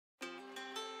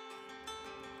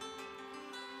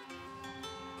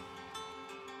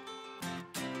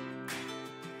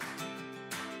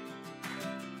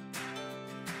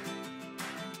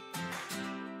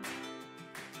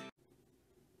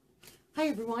Hi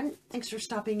everyone, thanks for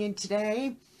stopping in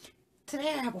today. Today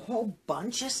I have a whole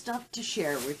bunch of stuff to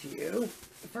share with you.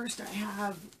 First I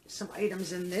have some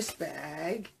items in this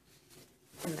bag,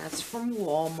 and that's from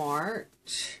Walmart.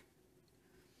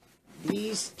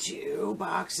 These two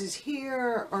boxes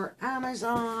here are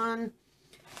Amazon,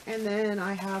 and then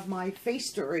I have my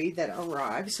Facetory that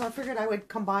arrived, so I figured I would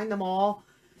combine them all.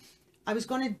 I was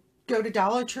going to go to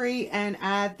Dollar Tree and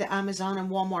add the Amazon and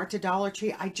Walmart to Dollar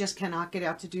Tree. I just cannot get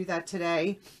out to do that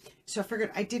today. So I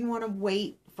figured I didn't want to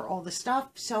wait for all the stuff,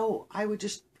 so I would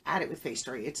just add it with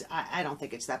Facetory. I don't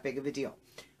think it's that big of a deal.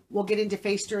 We'll get into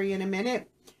Facetory in a minute.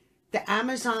 The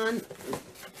Amazon,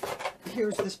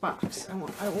 here's this box.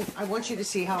 I want you to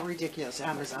see how ridiculous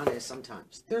Amazon is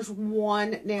sometimes. There's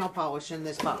one nail polish in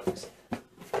this box. I'm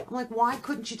like, why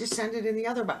couldn't you just send it in the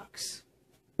other box?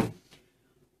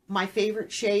 My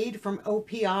favorite shade from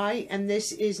OPI, and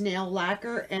this is nail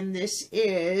lacquer, and this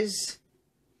is,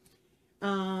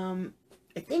 I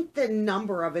think the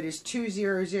number of it is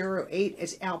 2008.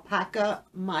 It's Alpaca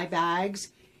My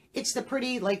Bags. It's the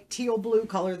pretty like teal blue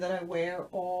color that I wear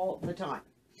all the time.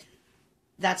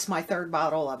 That's my third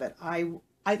bottle of it.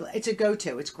 It's a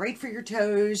go-to. It's great for your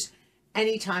toes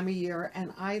any time of year,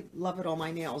 and I love it on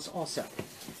my nails also.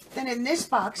 Then in this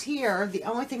box here, the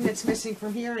only thing that's missing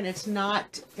from here, and it's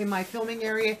not in my filming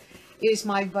area, is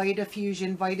my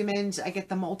Vitafusion vitamins. I get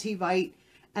the multivite,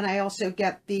 and I also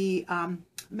get the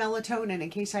melatonin in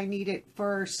case I need it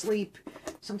for sleep.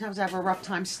 Sometimes I have a rough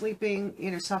time sleeping,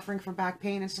 you know, suffering from back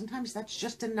pain, and sometimes that's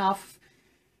just enough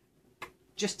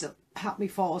just to help me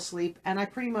fall asleep, and I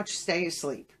pretty much stay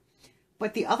asleep.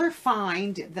 But the other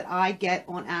find that I get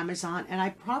on Amazon, and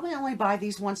I probably only buy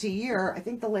these once a year, I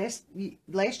think the last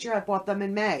year I bought them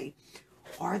in May,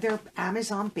 are their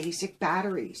Amazon basic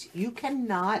batteries. You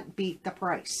cannot beat the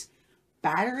price.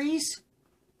 Batteries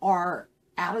are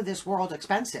out of this world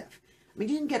expensive. I mean,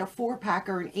 you can get a 4-pack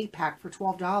or an 8-pack for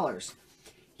 $12.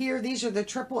 Here, these are the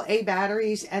AAA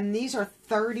batteries, and these are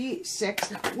 36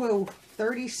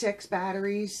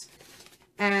 batteries.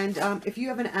 And if you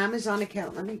have an Amazon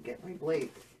account, let me get my blade.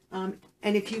 And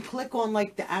if you click on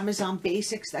like the Amazon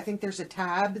Basics, I think there's a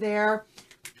tab there.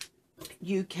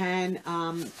 You can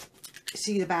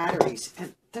see the batteries,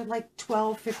 and they're like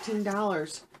 $12,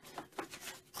 $15.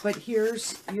 But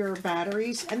here's your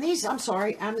batteries. And these, I'm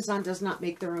sorry, Amazon does not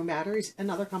make their own batteries.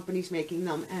 Another company's making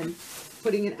them and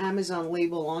putting an Amazon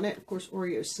label on it. Of course,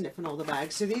 Oreo's sniffing all the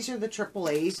bags. So these are the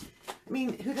AAAs. I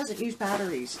mean, who doesn't use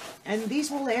batteries? And these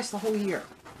will last the whole year.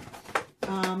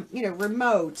 You know,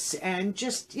 remotes and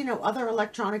just, you know, other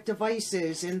electronic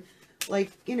devices and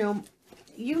like, you know,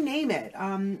 you name it.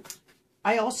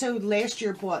 I also last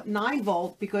year bought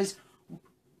 9-volt because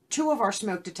 2 of our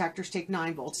smoke detectors take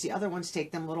 9 volts. The other ones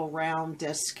take them little round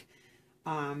disc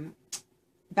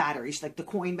batteries, like the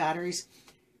coin batteries.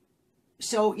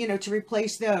 So, you know, to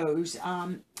replace those,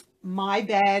 my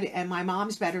bed and my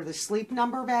mom's bed are the sleep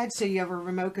number bed. So you have a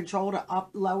remote control to up,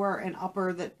 lower, and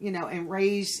upper the, you know, and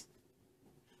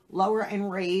lower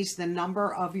and raise the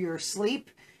number of your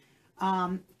sleep.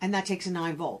 And that takes a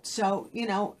 9-volt. So, you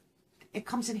know, it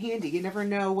comes in handy. You never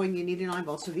know when you need a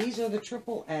 9-volt. So these are the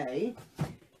AAA.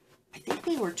 I think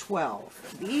they were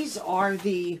 12. These are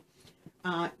the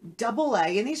AA,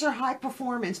 and these are high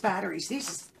performance batteries.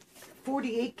 These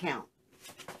 48 count.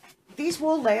 These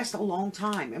will last a long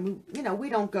time. And we, you know, I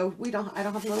don't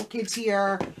have little kids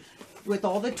here with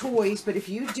all the toys, but if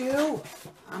you do,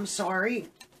 I'm sorry,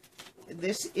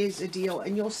 this is a deal.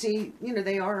 And you'll see, you know,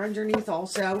 they are underneath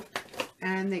also,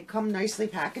 and they come nicely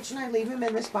packaged, and I leave them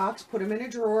in this box, put them in a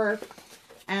drawer.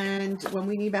 And when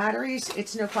we need batteries,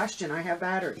 it's no question, I have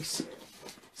batteries.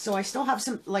 So I still have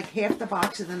some, like half the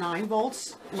box of the 9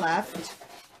 volts left.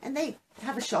 And they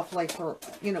have a shelf life for,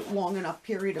 you know, long enough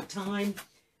period of time.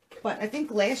 But I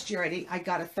think last year I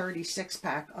got a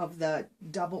 36-pack of the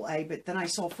AA, but then I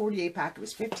saw a 48-pack. It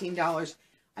was $15.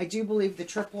 I do believe the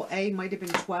AAA might have been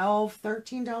 $12,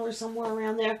 $13, somewhere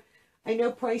around there. I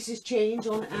know prices change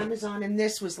on Amazon, and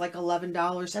this was like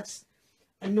 $11. That's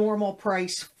a normal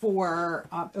price for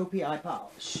OPI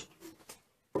polish.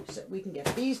 So we can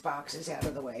get these boxes out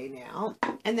of the way now.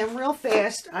 And then real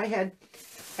fast, I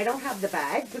don't have the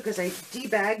bag because I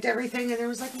debagged everything, and I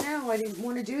was like, no, I didn't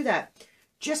want to do that.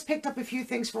 Just picked up a few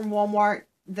things from Walmart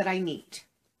that I need.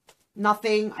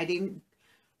 Nothing, I didn't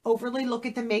overly look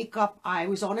at the makeup. I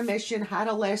was on a mission, had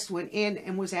a list, went in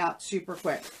and was out super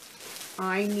quick.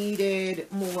 I needed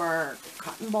more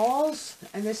cotton balls,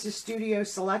 and this is Studio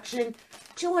Selection,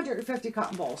 250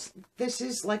 cotton balls. This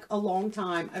is like a long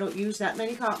time. I don't use that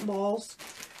many cotton balls,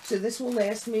 so this will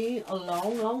last me a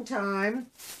long, long time.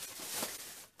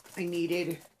 I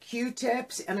needed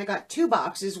Q-tips, and I got 2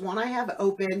 boxes. One I have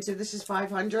open, so this is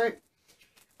 500.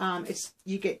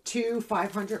 You get 2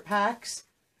 500 packs.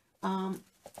 I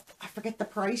forget the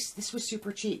price. This was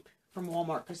super cheap from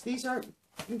Walmart because these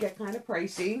can get kind of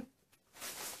pricey.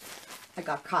 I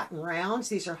got cotton rounds.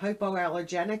 These are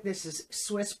hypoallergenic. This is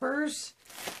Swispers,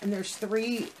 and there's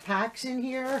 3 packs in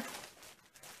here.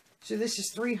 So this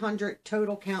is 300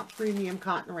 total count premium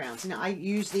cotton rounds. Now I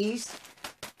use these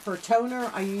for toner.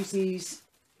 I use these,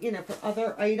 you know, for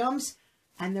other items,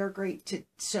 and they're great to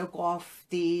soak off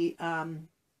the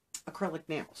acrylic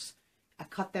nails. I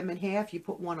cut them in half. You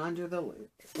put one under the lid.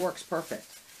 It works perfect.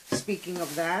 Speaking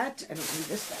of that, I don't need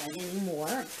this bag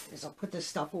anymore because I'll put this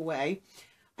stuff away.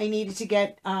 I needed to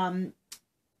get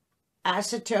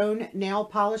acetone nail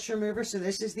polish remover. So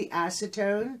this is the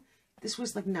acetone. This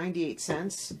was like 98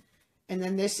 cents. And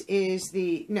then this is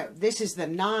this is the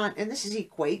and this is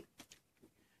Equate,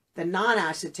 the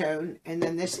non-acetone. And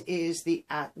then this is the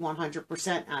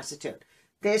 100% acetone.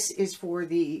 This is for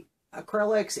the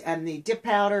acrylics and the dip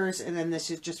powders. And then this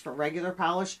is just for regular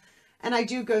polish. And I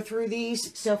do go through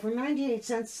these. So for 98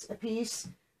 cents a piece,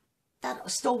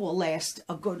 that still will last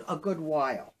a good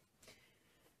while.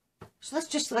 So let's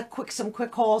just some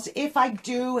quick hauls. If I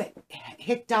do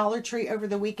hit Dollar Tree over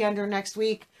the weekend or next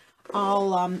week,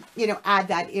 I'll you know, add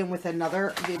that in with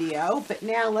another video. But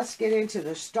now let's get into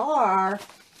the star,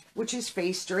 which is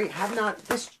Facetory.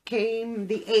 This came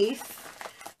the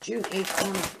 8th, June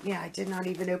 8th. Yeah, I did not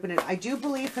even open it. I do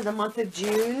believe for the month of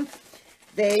June,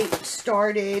 they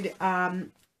started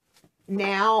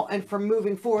now, and from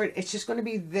moving forward, it's just going to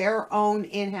be their own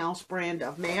in-house brand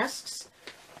of masks.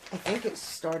 I think it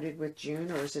started with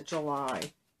June, or is it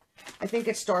July? I think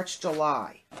it starts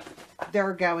July.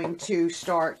 They're going to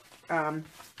start, the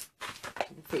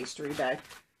Facetory bag,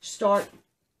 start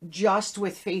just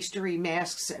with Facetory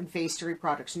masks and Facetory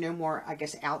products. No more, I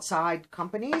guess, outside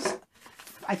companies.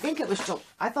 I think it was,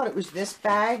 I thought it was this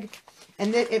bag,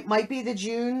 and that it might be the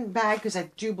June bag, because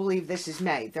I do believe this is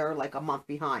May. They're like a month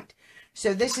behind.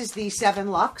 So this is the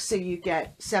 7 Lux, so you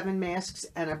get 7 masks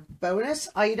and a bonus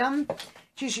item.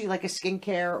 It's usually like a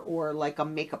skincare or like a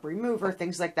makeup remover,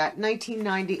 things like that.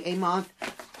 $19.90 a month.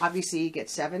 Obviously, you get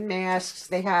 7 masks.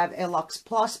 They have a Lux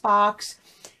Plus box,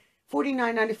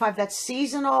 $49.95. That's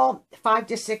seasonal. 5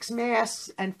 to 6 masks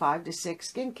and 5 to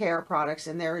 6 skincare products,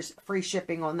 and there's free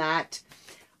shipping on that.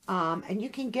 And you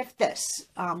can gift this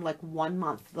like 1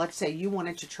 month. Let's say you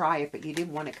wanted to try it, but you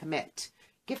didn't want to commit.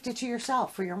 Gift it to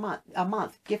yourself for a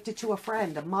month. Gift it to a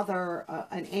friend, a mother,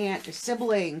 an aunt, a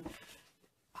sibling.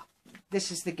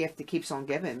 This is the gift that keeps on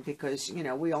giving, because, you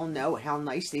know, we all know how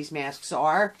nice these masks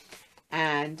are.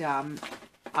 And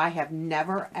I have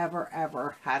never, ever,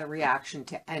 ever had a reaction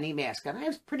to any mask. And I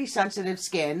have pretty sensitive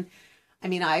skin. I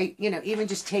mean, you know, even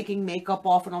just taking makeup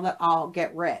off and all that, I'll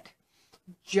get red.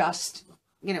 Just,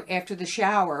 you know, after the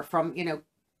shower from, you know,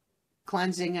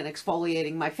 cleansing and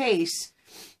exfoliating my face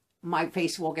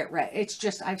will get red. It's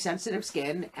just, I have sensitive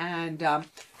skin, and,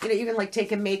 you know, even like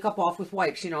taking makeup off with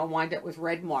wipes, you know, I wind up with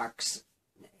red marks.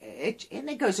 And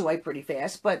it goes away pretty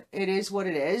fast, but it is what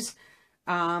it is.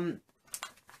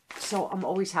 So I'm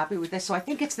always happy with this. So I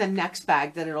think it's the next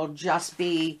bag that it'll just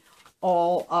be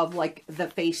all of like the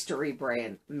Facetory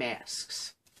brand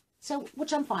masks. So,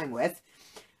 which I'm fine with.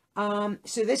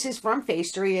 So this is from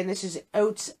Facetory, and this is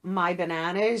Oats My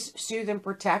Bananas, Soothe and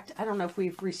Protect. I don't know if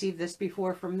we've received this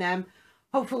before from them.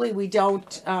 Hopefully we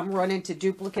don't run into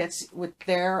duplicates with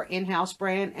their in-house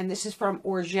brand. And this is from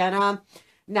Orgena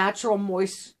Natural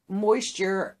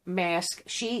Moisture Mask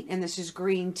Sheet, and this is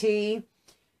green tea.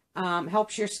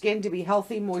 Helps your skin to be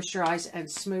healthy, moisturized,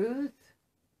 and smooth.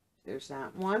 There's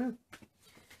that one.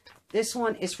 This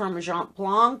one is from Jean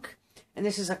Blanc, and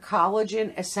this is a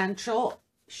collagen essential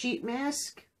sheet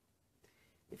mask.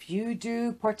 If you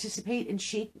do participate in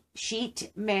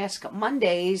sheet mask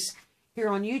Mondays here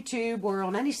on YouTube or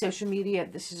on any social media,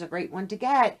 this is a great one to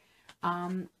get.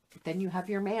 Then you have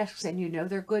your masks, and you know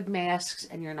they're good masks,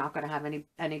 and you're not going to have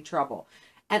any trouble.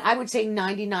 And I would say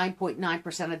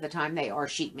 99.9% of the time they are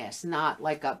sheet masks, not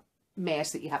like a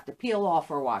mask that you have to peel off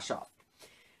or wash off.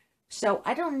 So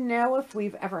I don't know if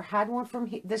we've ever had one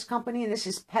from this company. And this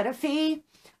is Petafee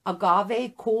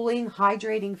Agave Cooling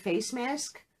Hydrating Face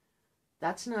Mask.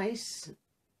 That's nice.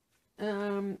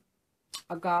 Agave,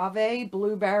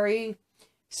 blueberry,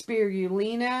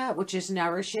 spirulina, which is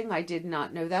nourishing. I did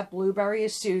not know that. Blueberry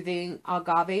is soothing.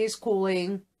 Agave is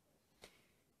cooling.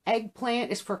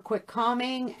 Eggplant is for quick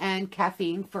calming, and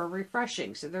caffeine for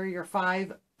refreshing. So there are your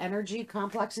 5 energy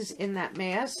complexes in that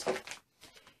mask.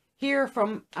 Here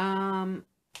from,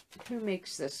 who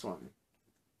makes this one?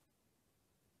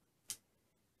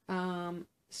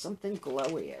 something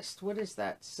glowiest. What does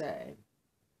that say?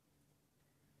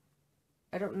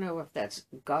 I don't know if that's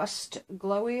Gust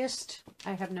glowiest.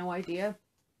 I have no idea.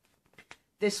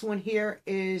 This one here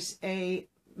is a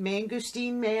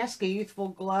mangosteen mask, a youthful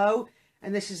glow.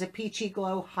 And this is a peachy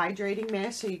glow hydrating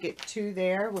mask. So you get 2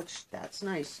 there, which that's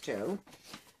nice too.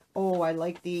 Oh, I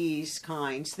like these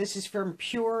kinds. This is from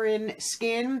Pure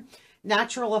Skin.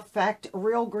 Natural Effect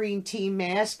Real Green Tea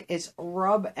Mask. It's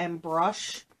rub and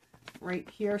brush right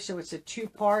here. So it's a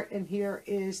 2-part. And here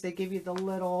is, they give you the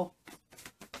little,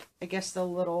 I guess the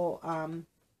little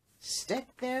stick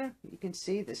there. You can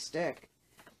see the stick.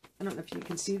 I don't know if you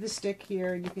can see the stick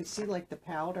here. And you can see like the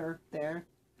powder there.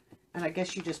 And I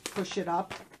guess you just push it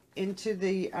up into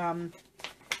the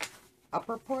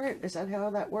upper part. Is that how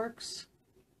that works?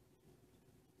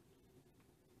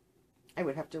 I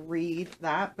would have to read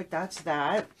that, but that's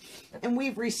that. And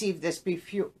we've received this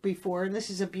before, and this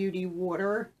is a beauty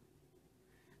water.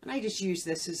 And I just use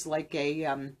this as like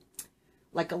a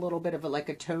little bit of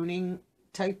a toning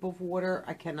type of water.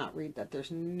 I cannot read that.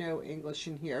 There's no English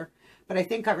in here. But I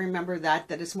think I remember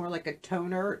that it's more like a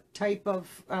toner type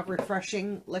of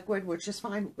refreshing liquid, which is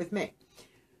fine with me.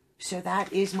 So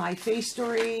that is my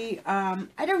Facetory.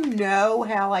 I don't know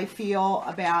how I feel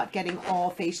about getting all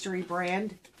Facetory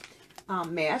brand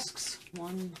masks.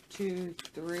 1, 2,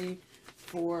 3,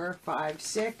 4, 5,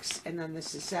 6, and then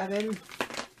this is 7.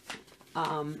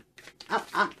 I'm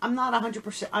not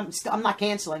 100%. I'm not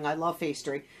canceling. I love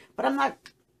Facetory, but I'm not.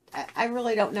 I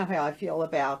really don't know how I feel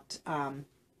about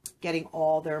getting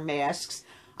all their masks.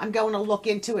 I'm going to look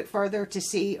into it further to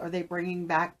see, are they bringing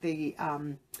back the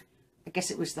I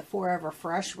guess it was the Forever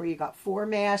Fresh where you got 4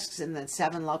 masks, and then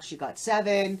 7 Lux you got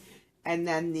 7. And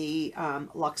then the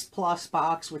Lux Plus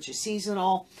box, which is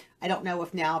seasonal. I don't know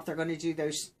if now if they're going to do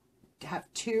those, have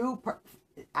 2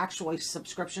 actually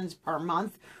subscriptions per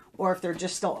month, or if they're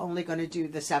just still only going to do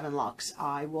the 7 Lux.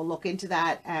 I will look into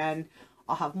that, and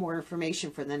I'll have more information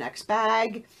for the next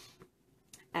bag.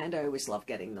 And I always love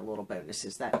getting the little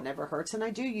bonuses. That never hurts. And I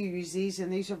do use these,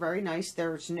 and these are very nice.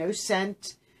 There's no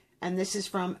scent. And this is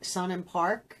from Sun and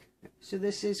Park. So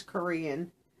this is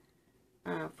Korean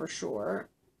for sure.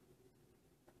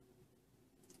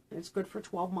 It's good for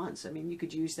 12 months. I mean, you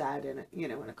could use that in,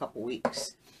 in a couple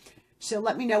weeks. So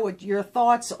let me know what your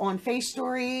thoughts on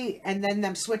Facetory, and then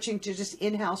them switching to just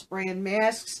in-house brand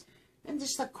masks, and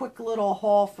just a quick little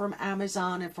haul from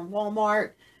Amazon and from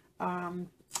Walmart.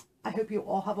 I hope you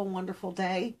all have a wonderful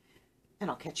day, and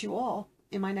I'll catch you all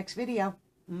in my next video.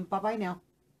 Bye-bye now.